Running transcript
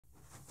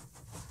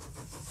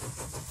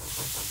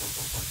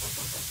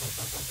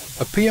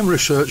A PM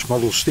Research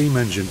Model Steam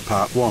Engine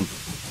Part 1.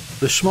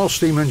 This small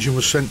steam engine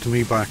was sent to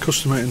me by a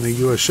customer in the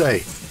USA.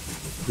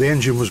 The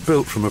engine was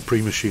built from a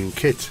pre-machined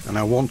kit and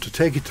I want to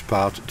take it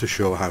apart to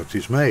show how it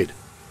is made.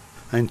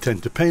 I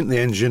intend to paint the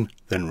engine,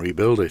 then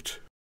rebuild it.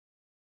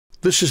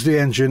 This is the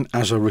engine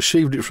as I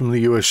received it from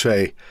the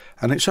USA,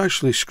 and it's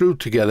actually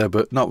screwed together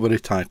but not very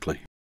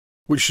tightly,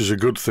 which is a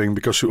good thing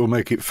because it will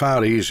make it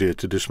far easier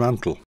to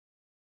dismantle.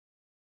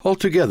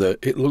 Altogether,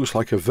 it looks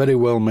like a very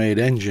well made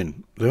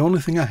engine. The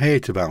only thing I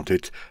hate about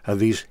it are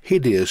these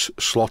hideous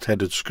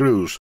slot-headed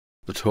screws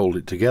that hold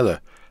it together.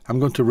 I'm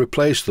going to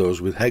replace those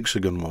with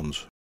hexagon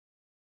ones.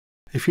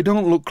 If you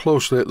don't look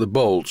closely at the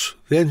bolts,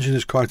 the engine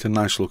is quite a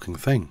nice looking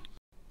thing.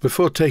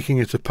 Before taking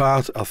it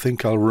apart, I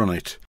think I'll run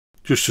it,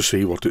 just to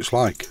see what it's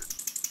like.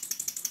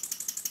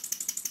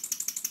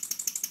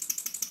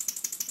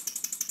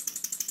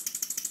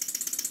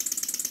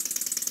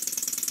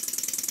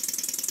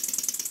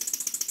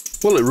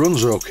 Well, it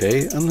runs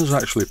okay, and there's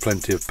actually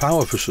plenty of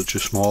power for such a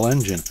small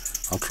engine.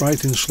 I'll try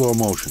it in slow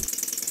motion.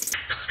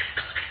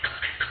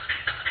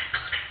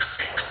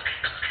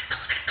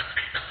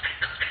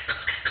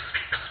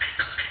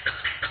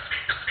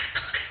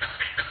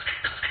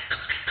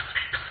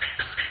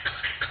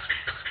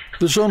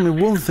 There's only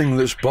one thing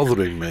that's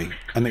bothering me,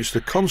 and it's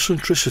the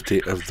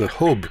concentricity of the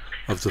hub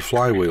of the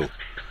flywheel.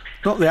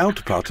 Not the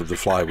outer part of the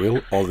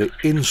flywheel, or the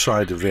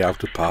inside of the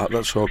outer part,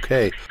 that's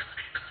okay.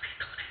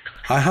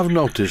 I have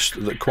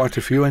noticed that quite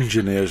a few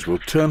engineers will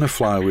turn a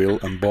flywheel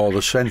and bore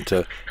the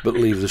centre, but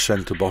leave the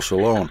centre boss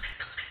alone.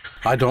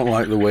 I don't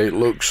like the way it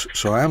looks,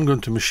 so I am going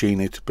to machine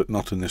it, but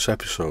not in this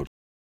episode.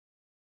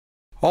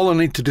 All I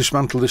need to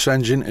dismantle this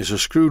engine is a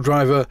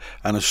screwdriver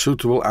and a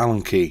suitable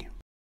Allen key.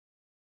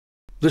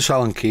 This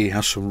Allen key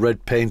has some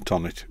red paint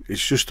on it.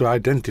 It's just to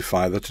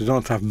identify that I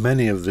don't have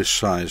many of this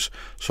size,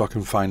 so I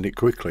can find it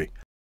quickly.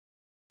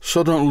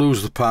 So don't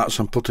lose the parts,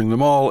 I'm putting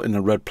them all in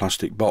a red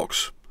plastic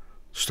box,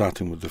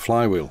 starting with the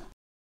flywheel.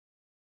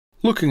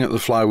 Looking at the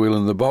flywheel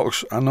in the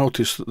box, I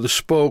noticed that the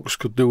spokes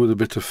could do with a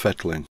bit of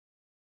fettling.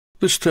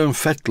 This term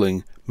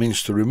fettling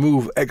means to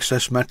remove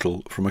excess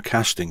metal from a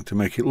casting to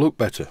make it look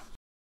better.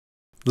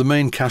 The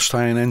main cast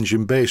iron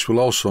engine base will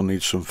also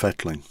need some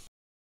fettling.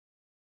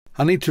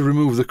 I need to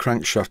remove the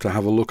crankshaft to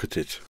have a look at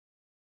it.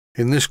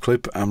 In this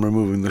clip I'm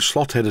removing the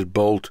slot-headed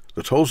bolt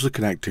that holds the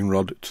connecting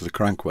rod to the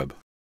crankweb.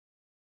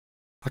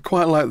 I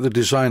quite like the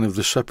design of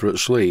the separate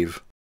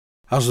sleeve.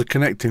 As the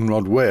connecting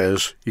rod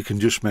wears, you can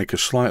just make a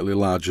slightly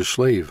larger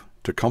sleeve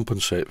to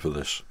compensate for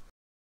this.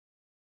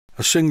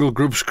 A single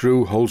grub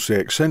screw holds the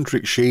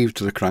eccentric sheave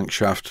to the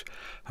crankshaft,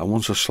 and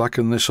once I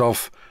slacken this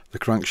off, the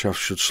crankshaft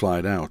should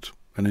slide out,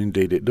 and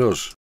indeed it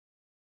does.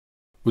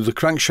 With the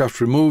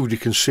crankshaft removed, you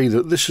can see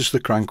that this is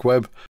the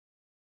crankweb.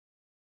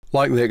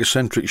 Like the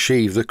eccentric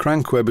sheave, the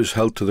crankweb is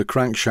held to the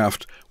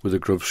crankshaft with a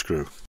grub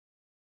screw.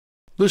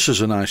 This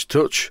is a nice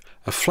touch.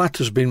 A flat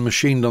has been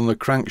machined on the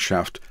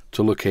crankshaft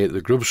to locate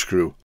the grub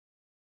screw.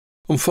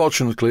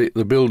 Unfortunately,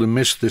 the builder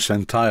missed this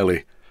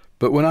entirely,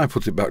 but when I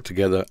put it back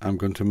together, I'm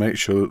going to make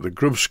sure that the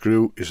grub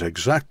screw is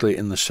exactly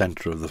in the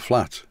centre of the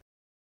flat.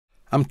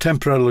 I'm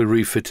temporarily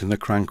refitting the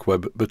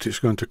crankweb, but it's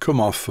going to come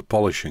off for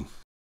polishing.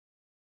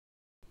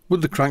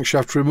 With the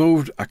crankshaft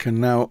removed, I can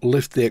now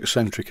lift the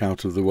eccentric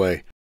out of the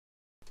way.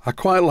 I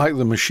quite like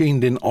the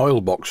machined-in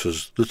oil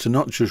boxes that are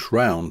not just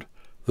round,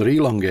 they're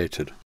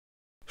elongated,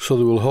 so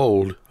they will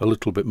hold a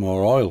little bit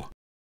more oil.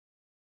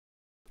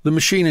 The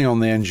machining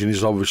on the engine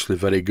is obviously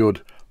very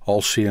good,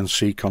 all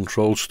CNC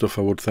controlled stuff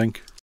I would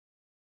think.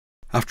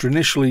 After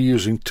initially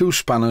using 2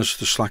 spanners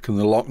to slacken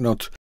the lock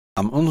nut,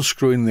 I'm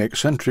unscrewing the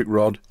eccentric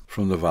rod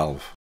from the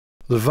valve.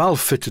 The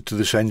valve fitted to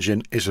this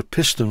engine is a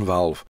piston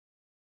valve.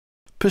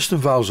 Piston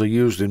valves are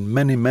used in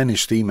many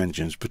steam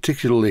engines,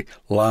 particularly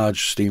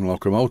large steam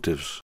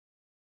locomotives.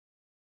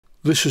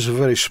 This is a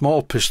very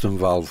small piston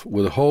valve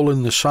with a hole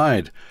in the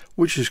side,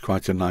 which is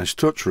quite a nice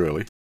touch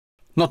really.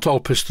 Not all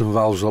piston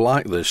valves are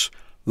like this.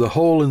 The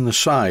hole in the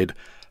side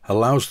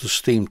allows the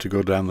steam to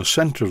go down the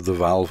centre of the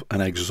valve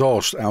and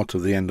exhaust out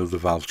of the end of the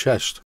valve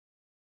chest.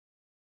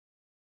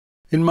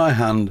 In my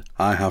hand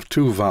I have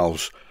 2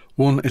 valves.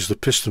 One is the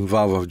piston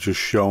valve I've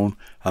just shown,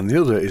 and the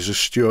other is a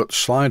Stewart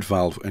slide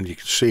valve, and you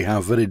can see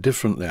how very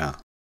different they are.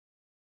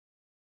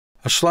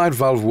 A slide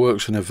valve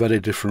works in a very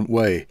different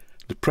way.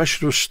 The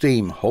pressure of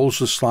steam holds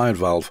the slide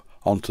valve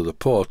onto the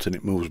port and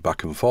it moves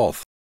back and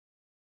forth.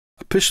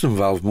 A piston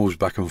valve moves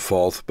back and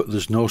forth, but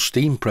there's no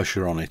steam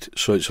pressure on it,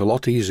 so it's a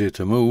lot easier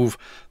to move,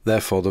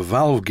 therefore the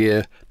valve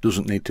gear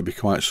doesn't need to be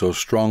quite so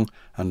strong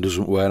and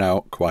doesn't wear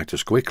out quite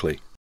as quickly.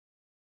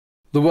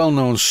 The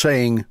well-known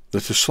saying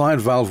that a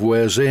slide valve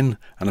wears in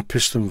and a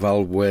piston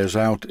valve wears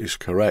out is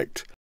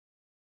correct.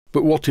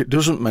 But what it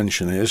doesn't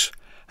mention is,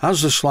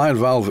 as the slide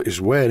valve is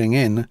wearing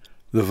in,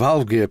 the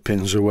valve gear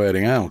pins are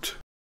wearing out,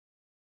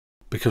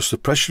 because the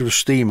pressure of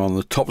steam on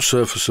the top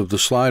surface of the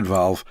slide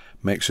valve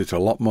makes it a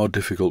lot more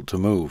difficult to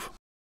move.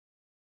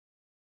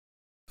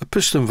 A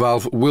piston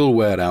valve will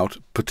wear out,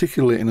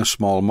 particularly in a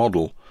small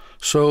model,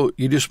 so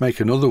you just make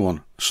another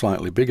one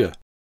slightly bigger.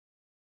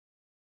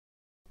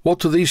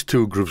 What are these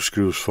two groove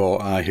screws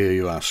for, I hear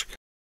you ask?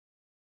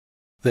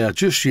 They are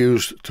just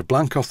used to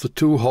blank off the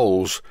two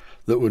holes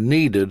that were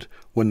needed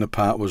when the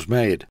part was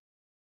made,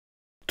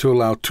 to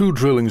allow two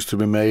drillings to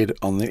be made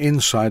on the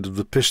inside of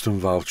the piston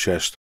valve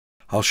chest.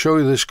 I'll show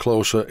you this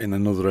closer in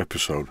another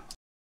episode.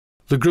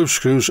 The groove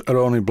screws are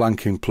only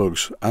blanking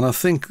plugs, and I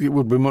think it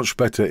would be much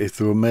better if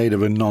they were made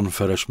of a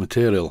non-ferrous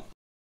material,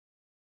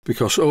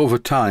 because over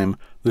time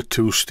the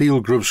two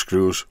steel groove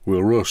screws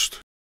will rust,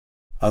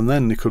 and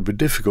then they could be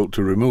difficult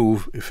to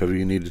remove if ever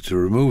you needed to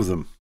remove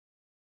them.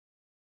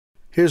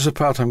 Here's the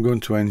part I'm going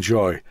to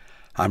enjoy.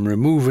 I'm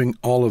removing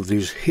all of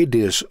these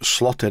hideous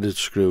slot-headed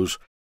screws,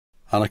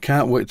 and I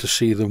can't wait to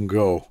see them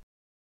go.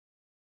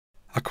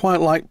 I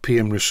quite like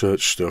PM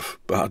Research stuff,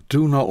 but I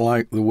do not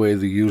like the way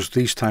they use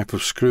these type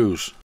of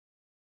screws.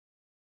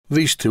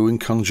 These two, in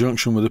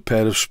conjunction with a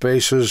pair of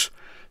spacers,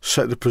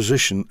 set the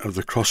position of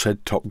the crosshead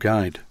top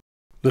guide,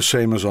 the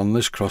same as on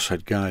this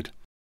crosshead guide.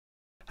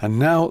 And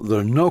now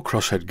there are no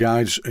crosshead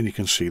guides and you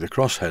can see the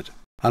crosshead.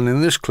 And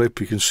in this clip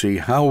you can see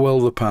how well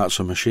the parts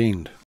are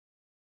machined.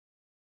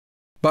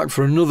 Back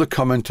for another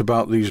comment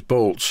about these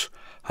bolts.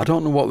 I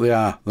don't know what they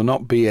are, they're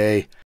not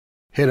BA.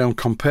 Here I'm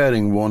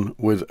comparing one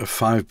with a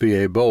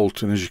 5BA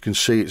bolt, and as you can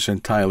see it's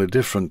entirely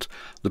different.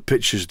 The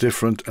pitch is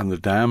different and the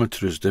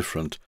diameter is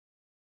different.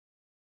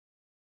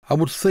 I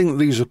would think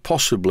these are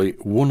possibly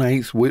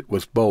 1/8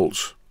 Whitworth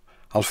bolts.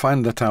 I'll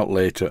find that out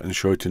later and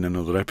show it in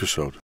another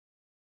episode.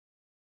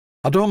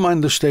 I don't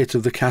mind the state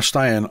of the cast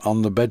iron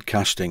on the bed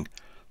casting.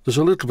 There's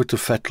a little bit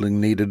of fettling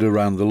needed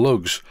around the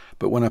lugs,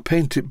 but when I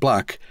paint it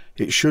black,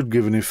 it should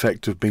give an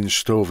effect of being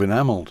stove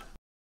enamelled.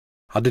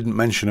 I didn't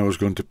mention I was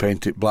going to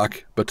paint it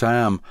black, but I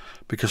am,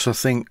 because I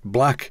think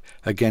black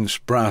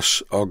against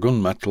brass or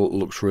gunmetal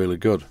looks really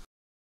good.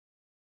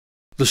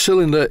 The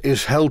cylinder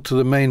is held to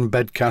the main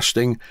bed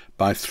casting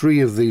by 3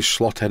 of these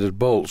slot-headed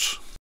bolts,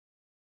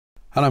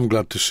 and I'm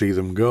glad to see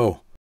them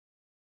go.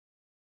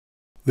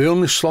 The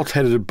only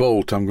slot-headed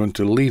bolt I'm going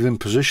to leave in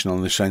position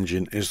on this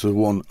engine is the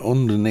one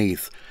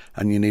underneath,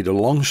 and you need a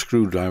long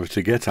screwdriver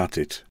to get at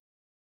it.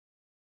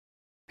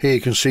 Here you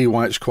can see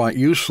why it's quite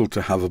useful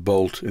to have a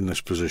bolt in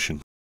this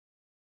position,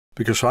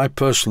 because I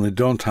personally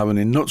don't have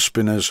any nut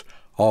spinners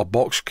or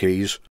box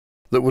keys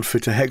that would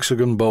fit a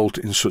hexagon bolt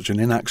in such an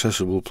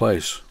inaccessible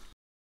place.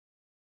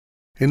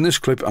 In this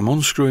clip I'm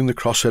unscrewing the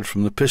crosshead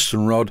from the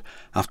piston rod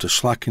after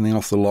slackening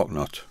off the lock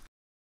nut.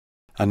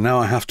 And now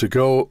I have to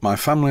go. My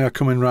family are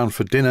coming round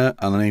for dinner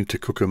and I need to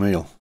cook a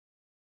meal.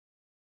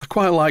 I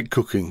quite like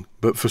cooking,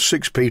 but for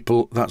 6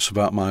 people that's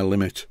about my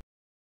limit.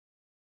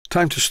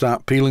 Time to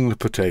start peeling the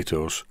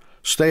potatoes.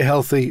 Stay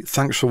healthy,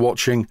 thanks for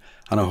watching,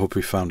 and I hope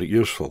you found it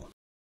useful.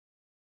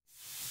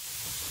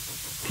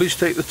 Please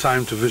take the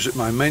time to visit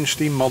my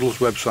Mainsteam Models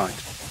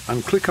website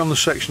and click on the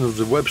section of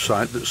the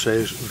website that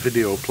says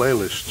Video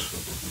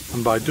Playlists.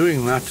 And by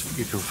doing that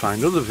you can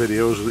find other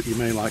videos that you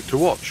may like to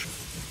watch.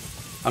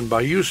 And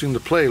by using the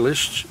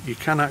playlists, you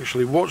can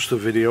actually watch the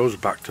videos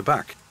back to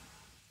back.